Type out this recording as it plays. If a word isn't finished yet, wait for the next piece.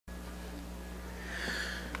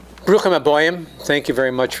Bruchim Aboyim, thank you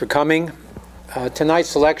very much for coming.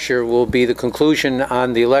 Tonight's lecture will be the conclusion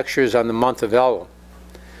on the lectures on the month of Elul.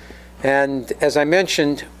 And as I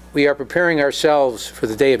mentioned, we are preparing ourselves for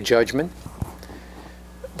the day of judgment.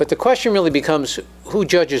 But the question really becomes, who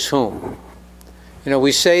judges whom? You know,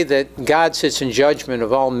 we say that God sits in judgment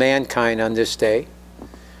of all mankind on this day.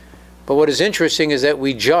 But what is interesting is that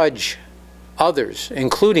we judge others,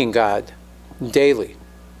 including God, daily.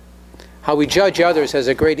 How we judge others has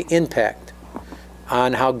a great impact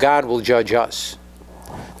on how God will judge us.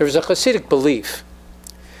 There is a Hasidic belief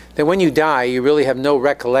that when you die, you really have no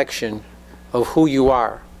recollection of who you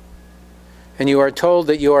are. And you are told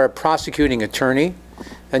that you are a prosecuting attorney,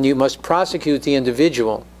 and you must prosecute the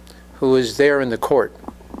individual who is there in the court.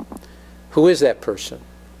 Who is that person?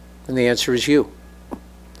 And the answer is you.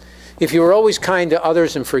 If you are always kind to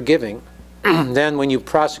others and forgiving, then when you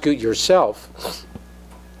prosecute yourself,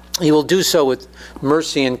 you will do so with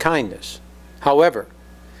mercy and kindness. However,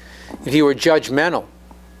 if you are judgmental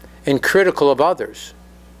and critical of others,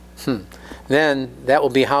 then that will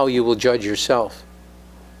be how you will judge yourself.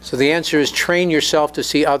 So the answer is train yourself to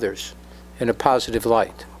see others in a positive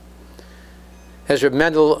light. As Reb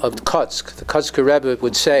Mendel of Kutsk, the Kutzker Rebbe,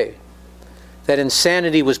 would say, that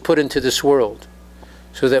insanity was put into this world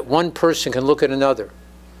so that one person can look at another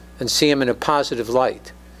and see him in a positive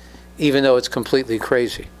light, even though it's completely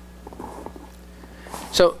crazy.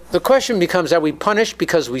 So the question becomes, are we punished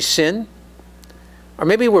because we sin? Or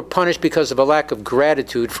maybe we're punished because of a lack of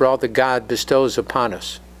gratitude for all that God bestows upon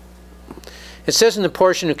us. It says in the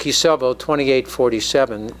portion of Kisavo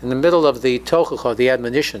 28:47, in the middle of the Tochacha, the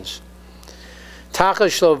admonitions,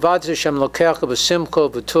 because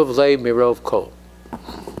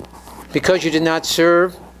you did not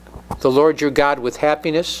serve the Lord your God with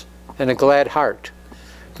happiness and a glad heart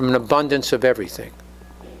from an abundance of everything.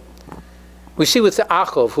 We see with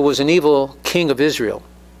Achov, who was an evil king of Israel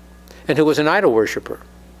and who was an idol worshiper,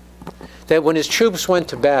 that when his troops went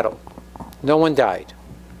to battle, no one died.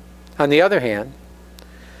 On the other hand,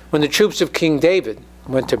 when the troops of King David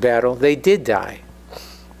went to battle, they did die.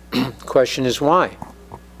 The question is why?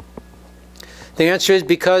 The answer is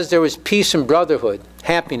because there was peace and brotherhood,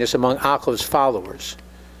 happiness among Achav's followers,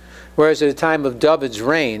 whereas at the time of David's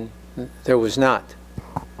reign, there was not.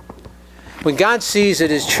 When God sees that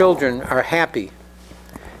his children are happy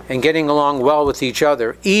and getting along well with each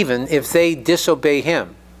other, even if they disobey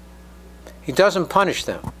him, he doesn't punish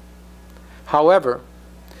them. However,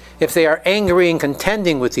 if they are angry and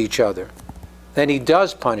contending with each other, then he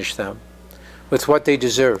does punish them with what they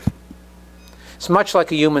deserve. It's much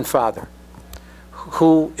like a human father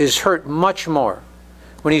who is hurt much more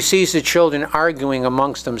when he sees the children arguing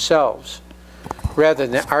amongst themselves rather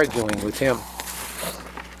than arguing with him.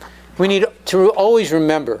 We need to always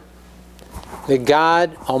remember that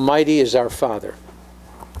God Almighty is our Father.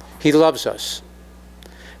 He loves us,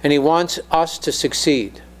 and he wants us to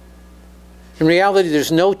succeed. In reality,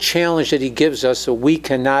 there's no challenge that he gives us that we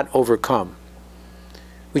cannot overcome.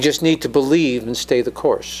 We just need to believe and stay the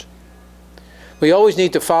course. We always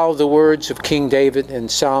need to follow the words of King David in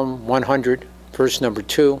Psalm 100, verse number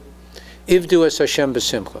 2, Ivdu es Hashem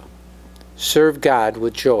b'simcha. Serve God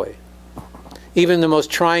with joy. Even in the most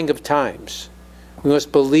trying of times, we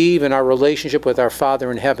must believe in our relationship with our Father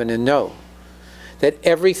in heaven and know that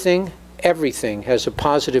everything has a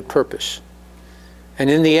positive purpose. And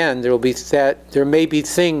in the end, there may be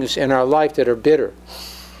things in our life that are bitter,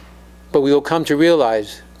 but we will come to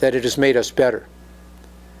realize that it has made us better.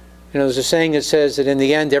 You know, there's a saying that says that in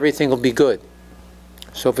the end, everything will be good.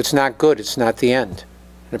 So if it's not good, it's not the end.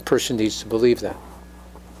 And a person needs to believe that.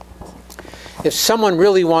 If someone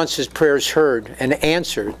really wants his prayers heard and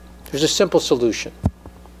answered, there's a simple solution.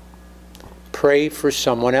 Pray for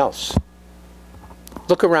someone else.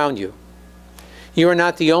 Look around you. You are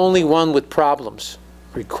not the only one with problems,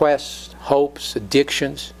 requests, hopes,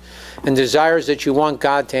 addictions, and desires that you want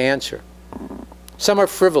God to answer. Some are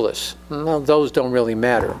frivolous. Well, those don't really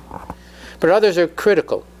matter. But others are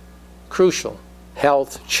critical, crucial.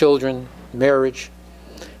 Health, children, marriage,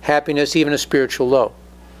 happiness, even a spiritual low.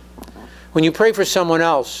 When you pray for someone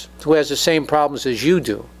else who has the same problems as you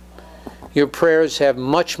do, your prayers have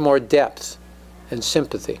much more depth and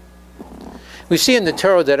sympathy. We see in the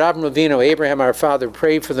Torah that Avraham Avinu, Abraham our father,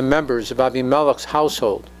 prayed for the members of Abimelech's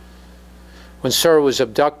household when Sarah was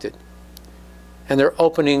abducted, and their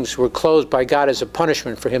openings were closed by God as a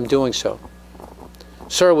punishment for him doing so.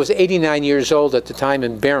 Sarah was 89 years old at the time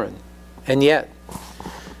and barren, and yet,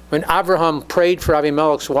 when Abraham prayed for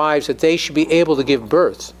Abimelech's wives that they should be able to give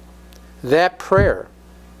birth, that prayer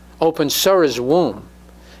opened Sarah's womb,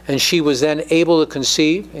 and she was then able to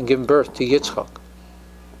conceive and give birth to Yitzchak.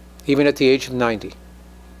 even at the age of 90.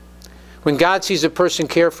 When God sees a person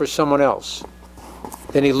care for someone else,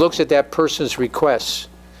 then he looks at that person's requests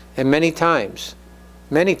and many times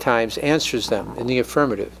answers them in the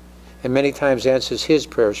affirmative, and many times answers his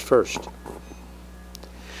prayers first.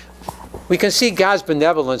 We can see God's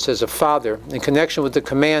benevolence as a father in connection with the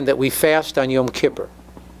command that we fast on Yom Kippur.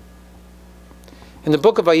 In the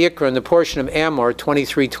book of Vayikra, in the portion of Amor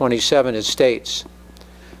 23:27, it states,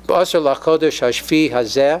 B'asar lachodesh hashvi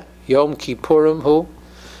hazeh Yom Kippurim hu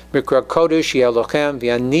mikra kodesh yelochem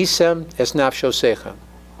v'anisem es nafshosechem,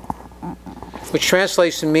 which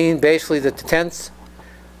translates to mean basically that the 10th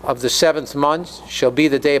of the 7th month shall be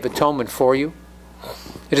the Day of Atonement for you.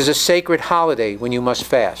 It is a sacred holiday when you must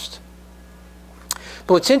fast.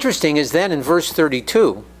 But what's interesting is then in verse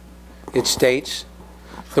 32, it states,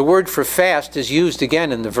 the word for fast is used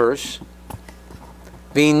again in the verse.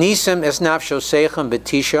 V'nisem es nafshosechem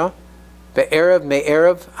b'tisha be'erev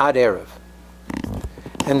me'erev ad erev.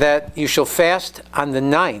 And that you shall fast on the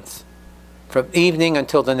 9th, from evening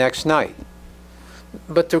until the next night.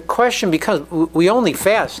 But the question becomes, we only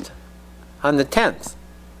fast on the 10th.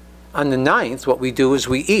 On the 9th, what we do is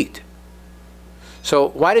we eat. So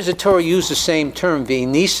why does the Torah use the same term,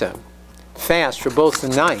 v'nisem, fast, for both the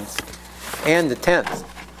 9th and the 10th?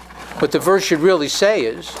 What the verse should really say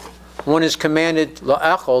is, one is commanded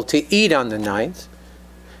la'achol, to eat on the 9th,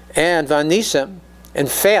 and v'nisem, and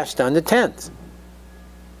fast on the 10th.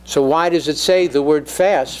 So why does it say the word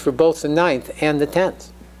fast for both the 9th and the 10th?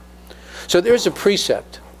 So there's a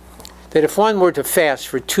precept that if one were to fast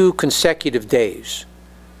for 2 consecutive days,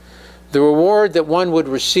 the reward that one would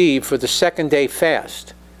receive for the 2nd day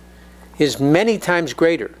fast is many times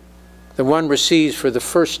greater than one receives for the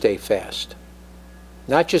 1st day fast.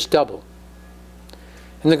 Not just double.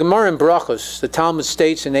 In the Gemara in Brachos, the Talmud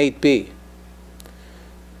states in 8b,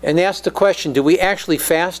 and asks the question, do we actually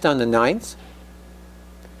fast on the 9th?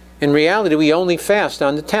 In reality, we only fast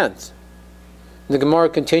on the 10th. The Gemara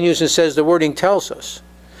continues and says the wording tells us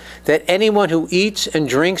that anyone who eats and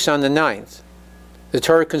drinks on the 9th, the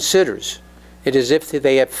Torah considers it as if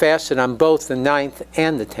they have fasted on both the 9th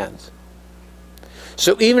and the 10th.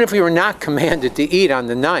 So even if we were not commanded to eat on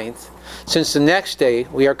the 9th, since the next day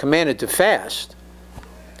we are commanded to fast,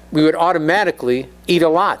 we would automatically eat a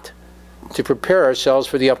lot to prepare ourselves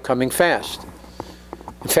for the upcoming fast.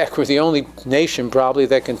 In fact, we're the only nation probably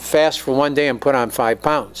that can fast for 1 day and put on 5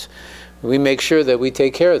 pounds. We make sure that we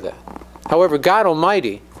take care of that. However, God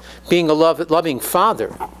Almighty, being a loving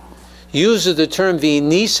Father, uses the term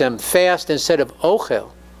v'nisem, fast, instead of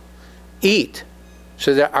ochel, eat,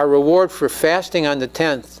 so that our reward for fasting on the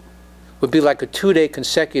 10th would be like a 2-day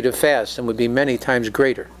consecutive fast and would be many times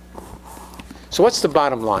greater. So what's the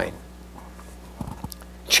bottom line?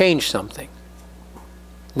 Change something.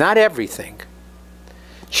 Not everything.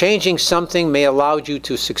 Changing something may allow you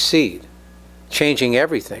to succeed. Changing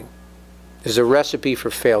everything is a recipe for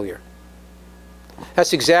failure.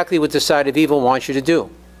 That's exactly what the side of evil wants you to do.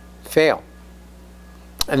 Fail.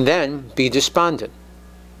 And then be despondent.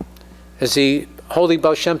 As the Holy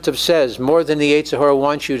Baal Shem Tov says, more than the Yetzer Hara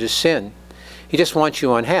wants you to sin, he just wants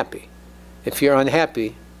you unhappy. If you're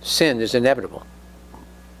unhappy, sin is inevitable.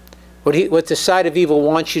 What the side of evil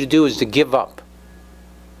wants you to do is to give up.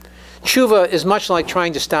 Tshuva is much like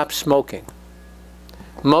trying to stop smoking.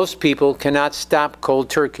 Most people cannot stop cold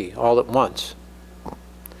turkey all at once.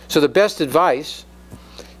 So the best advice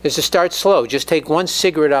is to start slow. Just take 1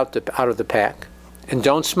 cigarette out of the pack and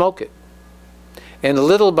don't smoke it. And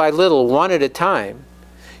little by little, 1 at a time,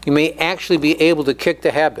 you may actually be able to kick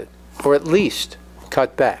the habit, or at least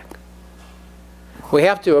cut back. We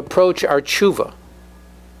have to approach our tshuva,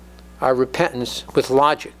 our repentance, with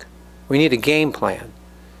logic. We need a game plan.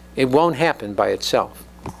 It won't happen by itself.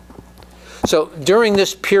 So during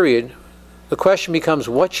this period, the question becomes,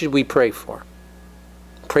 what should we pray for?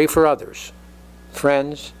 Pray for others,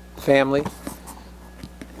 friends, family,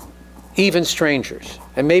 even strangers,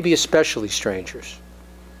 and maybe especially strangers.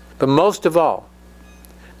 But most of all,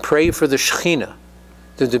 pray for the Shekhinah,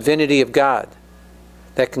 the divinity of God,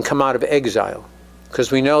 that can come out of exile.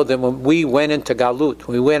 Because we know that when we went into Galut,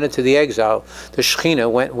 when we went into the exile, the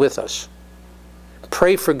Shekhinah went with us.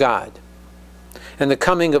 Pray for God and the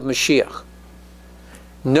coming of Mashiach.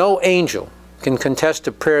 No angel can contest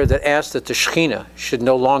a prayer that asks that the Shekhinah should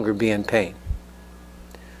no longer be in pain.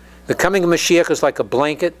 The coming of Mashiach is like a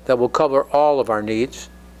blanket that will cover all of our needs,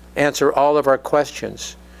 answer all of our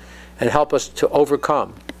questions, and help us to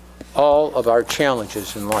overcome all of our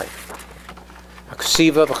challenges in life.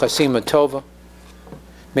 Aksiva v'chasima tova.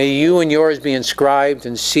 May you and yours be inscribed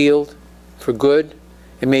and sealed for good,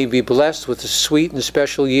 and may you be blessed with a sweet and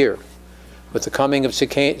special year with the coming of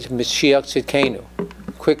Mashiach Tzidkenu,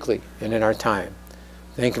 quickly and in our time.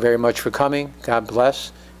 Thank you very much for coming. God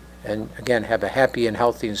bless. And again, have a happy and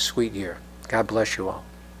healthy and sweet year. God bless you all.